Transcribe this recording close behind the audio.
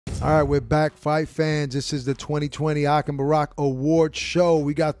All right, we're back, fight fans. This is the 2020 Akim Barack Award Show.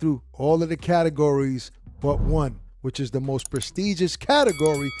 We got through all of the categories but one, which is the most prestigious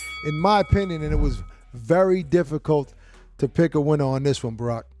category, in my opinion, and it was very difficult to pick a winner on this one,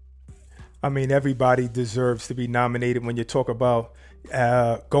 Barack. I mean, everybody deserves to be nominated when you talk about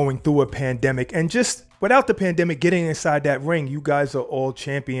going through a pandemic. And just without the pandemic, getting inside that ring, you guys are all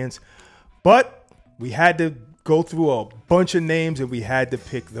champions. But we had to go through a bunch of names, and we had to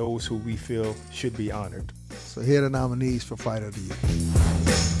pick those who we feel should be honored. So here are the nominees for Fighter of the Year.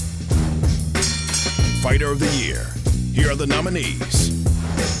 Fighter of the Year. Here are the nominees.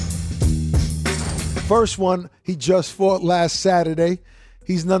 First one, he just fought last Saturday.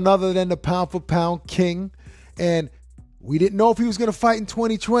 He's none other than the pound-for-pound king. And we didn't know if he was going to fight in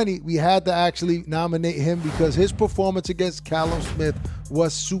 2020. We had to actually nominate him because his performance against Callum Smith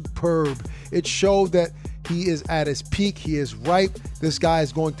was superb. It showed that he is at his peak. He is ripe. This guy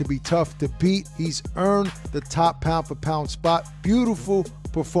is going to be tough to beat. He's earned the top pound-for-pound spot. Beautiful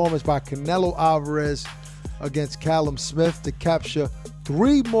performance by Canelo Alvarez against Callum Smith to capture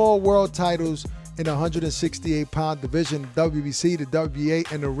 3 more world titles in the 168-pound division, WBC, the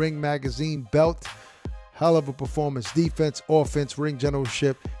WBA, and the Ring Magazine belt. Hell of a performance. Defense, offense, ring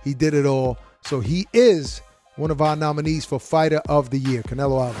generalship. He did it all. So he is one of our nominees for Fighter of the Year,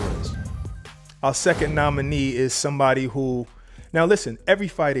 Canelo Alvarez. Our second nominee is somebody who, now listen, every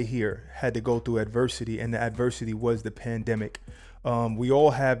fighter here had to go through adversity, and the adversity was the pandemic. We all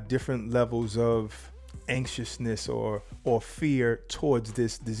have different levels of anxiousness or fear towards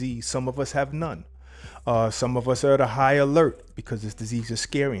this disease. Some of us have none. Some of us are at a high alert because this disease is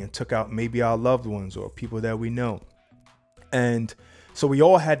scary and took out maybe our loved ones or people that we know. And so we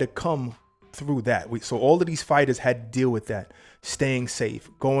all had to come through that. So all of these fighters had to deal with that, staying safe,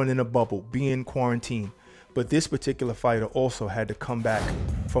 going in a bubble, being quarantined. But this particular fighter also had to come back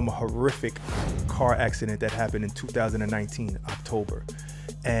from a horrific car accident that happened in 2019, October.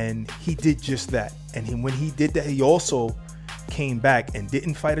 And he did just that. And when he did that, he also came back and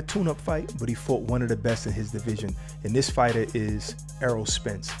didn't fight a tune-up fight, but he fought one of the best in his division. And this fighter is Errol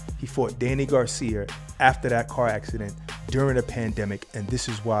Spence. He fought Danny Garcia after that car accident during a pandemic, and this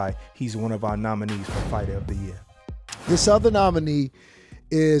is why he's one of our nominees for Fighter of the Year. This other nominee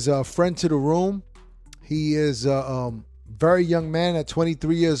is a friend to the room. He is a very young man at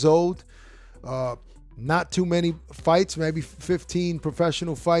 23 years old. Not too many fights, maybe 15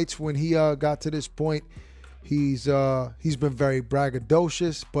 professional fights when he got to this point. He's been very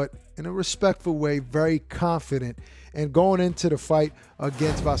braggadocious, but in a respectful way, very confident. And going into the fight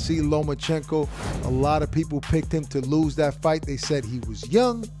against Vasily Lomachenko, a lot of people picked him to lose that fight. They said he was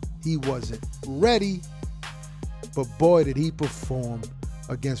young, he wasn't ready, but boy, did he perform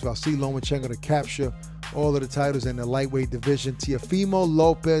against Vasily Lomachenko to capture all of the titles in the lightweight division. Teofimo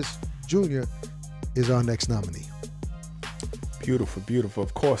Lopez Jr. is our next nominee. Beautiful, beautiful.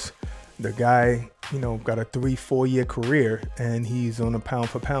 Of course, the guy, got a 3-4 year career, and he's on a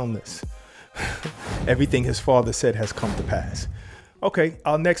pound-for-pound list. Everything his father said has come to pass. Okay,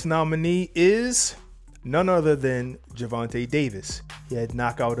 our next nominee is none other than Gervonta Davis. He had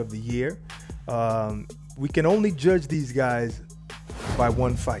knockout of the year. We can only judge these guys by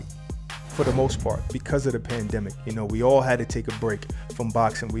one fight for the most part because of the pandemic. We all had to take a break from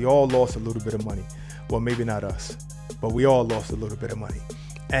boxing. We all lost a little bit of money. Well, maybe not us, but we all lost a little bit of money.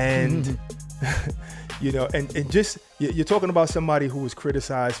 And and just you're talking about somebody who was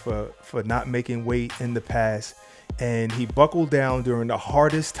criticized for not making weight in the past, and he buckled down during the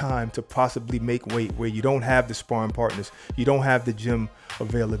hardest time to possibly make weight, where you don't have the sparring partners, you don't have the gym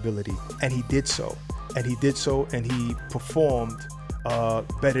availability, and he did so, and he performed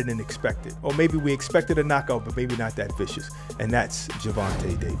better than expected. Or maybe we expected a knockout, but maybe not that vicious, and that's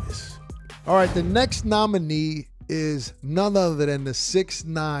Gervonta Davis. All right, the next nominee is none other than the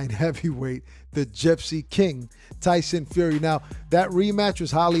 6'9" heavyweight, the Gypsy King, Tyson Fury. Now, that rematch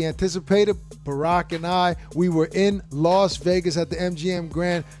was highly anticipated. Barack and I, we were in Las Vegas at the MGM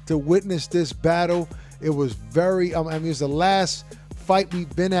Grand to witness this battle. It was it was the last fight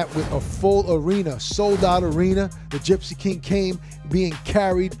we've been at with a full arena, sold out arena. The Gypsy King came being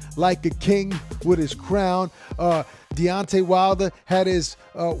carried like a king with his crown. Deontay Wilder had his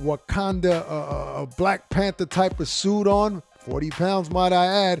Wakanda Black Panther type of suit on, 40 pounds might I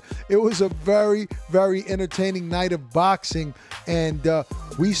add. It was a very, very entertaining night of boxing, and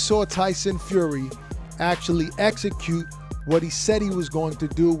we saw Tyson Fury actually execute what he said he was going to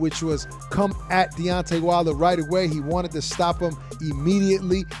do, which was come at Deontay Wilder right away. He wanted to stop him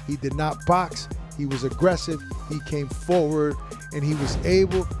immediately. He did not box. He was aggressive. He came forward, and he was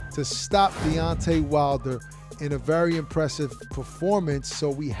able to stop Deontay Wilder in a very impressive performance, so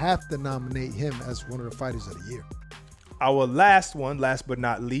we have to nominate him as one of the fighters of the year. Our last one, last but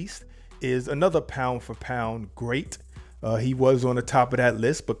not least, is another pound-for-pound great. He was on the top of that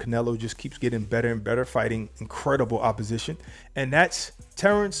list, but Canelo just keeps getting better and better, fighting incredible opposition, and that's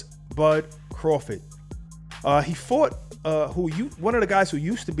Terrence Bud Crawford. He fought one of the guys who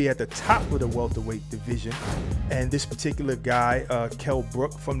used to be at the top of the welterweight division, and this particular guy, Kell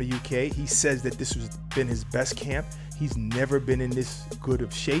Brook from the UK, he says that this has been his best camp. He's never been in this good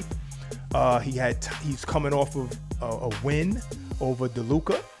of shape. He's coming off of a win over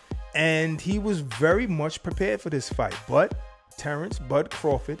DeLuca, and he was very much prepared for this fight. But Terrence Bud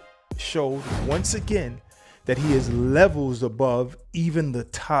Crawford showed once again that he is levels above even the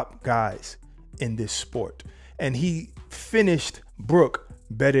top guys in this sport. And he finished Brook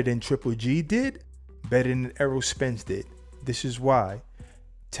better than Triple G did, better than Errol Spence did. This is why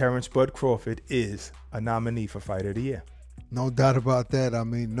Terrence Bud Crawford is a nominee for Fighter of the Year. No doubt about that. I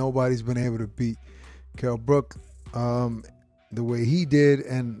mean, nobody's been able to beat Kell Brook the way he did.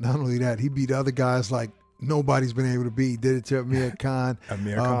 And not only that, he beat other guys like nobody's been able to beat. He did it to Amir Khan.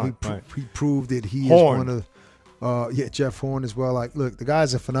 He proved that he Horn. is one of Jeff Horn as well. Like, look, the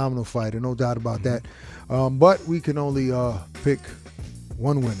guy's a phenomenal fighter, no doubt about that. But we can only pick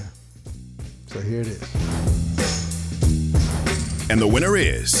one winner. So here it is. And the winner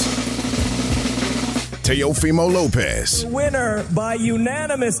is Teofimo Lopez. Winner by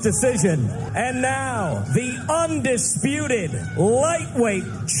unanimous decision. And now, the undisputed lightweight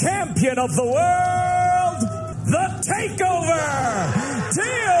champion of the world, the Takeover,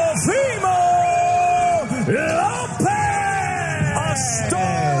 Teofimo Lopez! A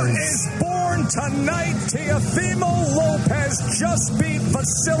star is born tonight. Teofimo Lopez just beat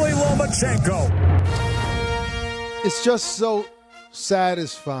Vasily Lomachenko. It's just so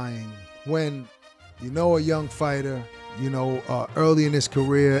satisfying when you know a young fighter, early in his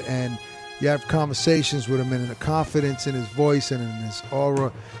career, and you have conversations with him, and the confidence in his voice and in his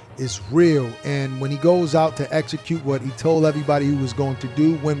aura is real. And when he goes out to execute what he told everybody he was going to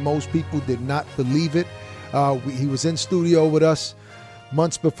do, when most people did not believe it, he was in studio with us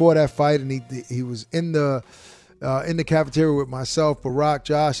months before that fight, and he was in the cafeteria with myself, Barack,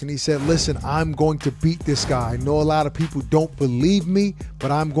 Josh, and he said, listen, I'm going to beat this guy. I know a lot of people don't believe me,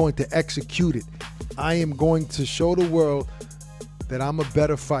 but I'm going to execute it. I am going to show the world that I'm a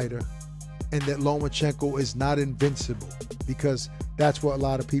better fighter and that Lomachenko is not invincible, because that's what a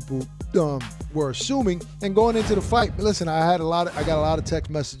lot of people were assuming. And going into the fight, listen, I got a lot of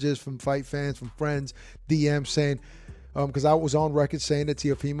text messages from fight fans, from friends, DMs saying, because I was on record saying that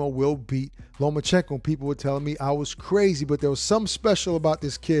Teofimo will beat Lomachenko, and people were telling me I was crazy, but there was something special about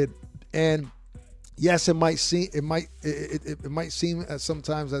this kid. And yes, it might seem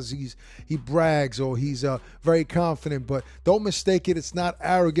sometimes as he brags or he's very confident, but don't mistake it. It's not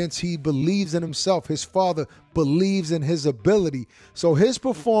arrogance. He believes in himself. His father believes in his ability. So his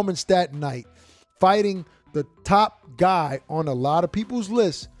performance that night, fighting the top guy on a lot of people's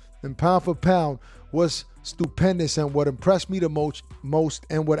list and pound for pound, was stupendous. And what impressed me the most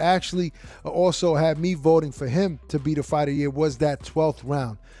and what actually also had me voting for him to be the fighter of the year was that 12th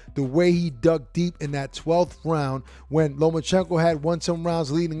round. The way he dug deep in that 12th round, when Lomachenko had won some rounds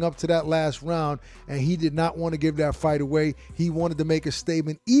leading up to that last round, and he did not want to give that fight away. He wanted to make a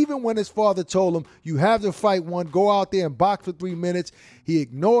statement. Even when his father told him, you have the fight won, go out there and box for 3 minutes, he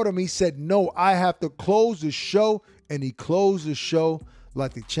ignored him. He said, no, I have to close the show. And he closed the show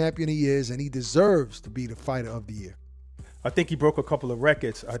like the champion he is, and he deserves to be the fighter of the year. I think he broke a couple of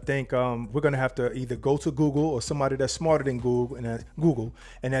records. I think we're going to have to either go to Google or somebody that's smarter than Google,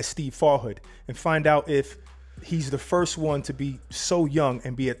 and that's Steve Farhood, and find out if he's the first one to be so young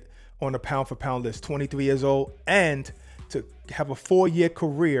and be on a pound-for-pound list, 23 years old, and to have a 4-year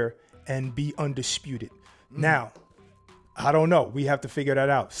career and be undisputed. Now, I don't know. We have to figure that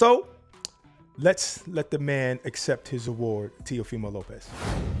out. So let's let the man accept his award, Teofimo Lopez.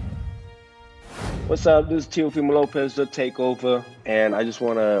 What's up? This is Teofimo Lopez, the Takeover, and I just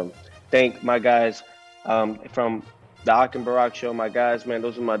want to thank my guys from the Ak and Barack show. My guys, man,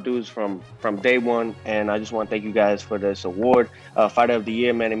 those are my dudes from day one, and I just want to thank you guys for this award, Fighter of the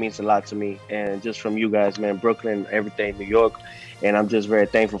Year, man. It means a lot to me, and just from you guys, man, Brooklyn, everything, New York, and I'm just very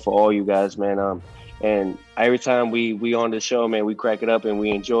thankful for all you guys, man. And every time we on the show, man, we crack it up and we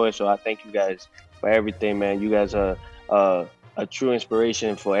enjoy it. So I thank you guys for everything, man. You guys are a true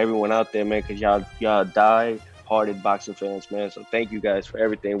inspiration for everyone out there, man, because y'all die-hearted boxing fans, man. So thank you guys for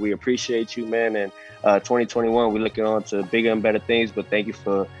everything. We appreciate you, man. And 2021, we're looking on to bigger and better things. But thank you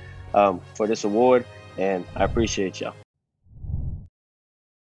for this award, and I appreciate y'all.